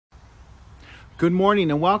Good morning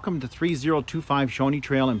and welcome to 3025 Shawnee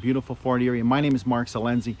Trail in beautiful Fort Erie. My name is Mark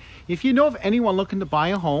Silenzi. If you know of anyone looking to buy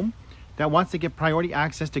a home that wants to get priority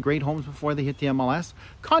access to great homes before they hit the MLS,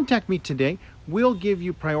 contact me today. We'll give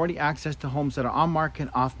you priority access to homes that are on market,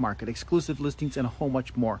 off market, exclusive listings, and a whole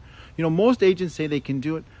much more. You know, most agents say they can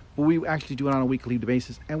do it, but we actually do it on a weekly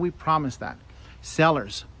basis, and we promise that.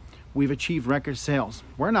 Sellers, we've achieved record sales.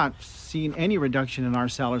 We're not seeing any reduction in our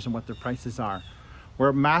sellers and what their prices are.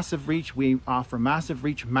 We're massive reach. We offer massive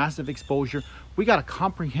reach, massive exposure. We got a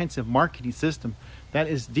comprehensive marketing system that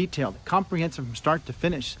is detailed, comprehensive from start to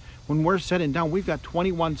finish. When we're said and done, we've got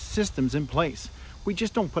 21 systems in place. We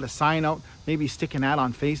just don't put a sign out, maybe stick an ad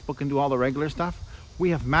on Facebook and do all the regular stuff. We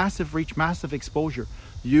have massive reach, massive exposure.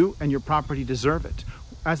 You and your property deserve it.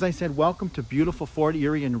 As I said, welcome to beautiful Fort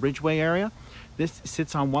Erie and Ridgeway area. This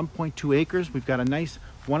sits on 1.2 acres. We've got a nice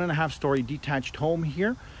 1.5 story detached home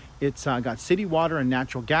here. It's got city water and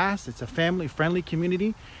natural gas. It's a family-friendly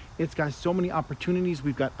community. It's got so many opportunities.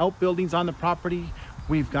 We've got outbuildings on the property.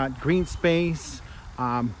 We've got green space.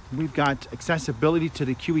 We've got accessibility to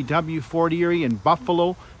the QEW, Fort Erie and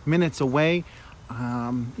Buffalo, minutes away.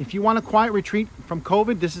 If you want a quiet retreat from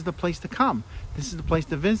COVID, this is the place to come. This is the place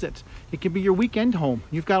to visit. It could be your weekend home.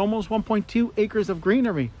 You've got almost 1.2 acres of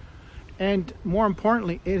greenery. And more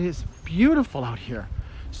importantly, it is beautiful out here.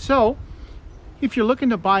 So, if you're looking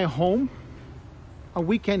to buy a home, a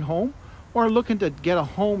weekend home, or looking to get a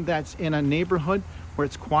home that's in a neighborhood where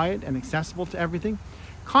it's quiet and accessible to everything,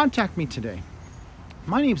 contact me today.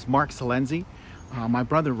 My name's Mark Silenzi. My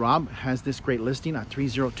brother Rob has this great listing at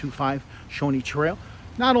 3025 Shawnee Trail.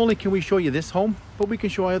 Not only can we show you this home, but we can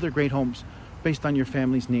show you other great homes based on your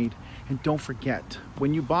family's need. And don't forget,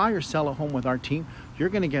 when you buy or sell a home with our team, you're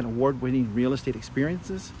going to get award-winning real estate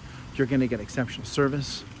experiences, you're going to get exceptional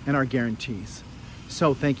service, and our guarantees.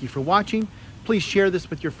 So thank you for watching. Please share this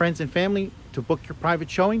with your friends and family. To book your private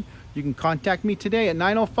showing, you can contact me today at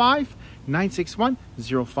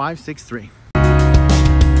 905-961-0563.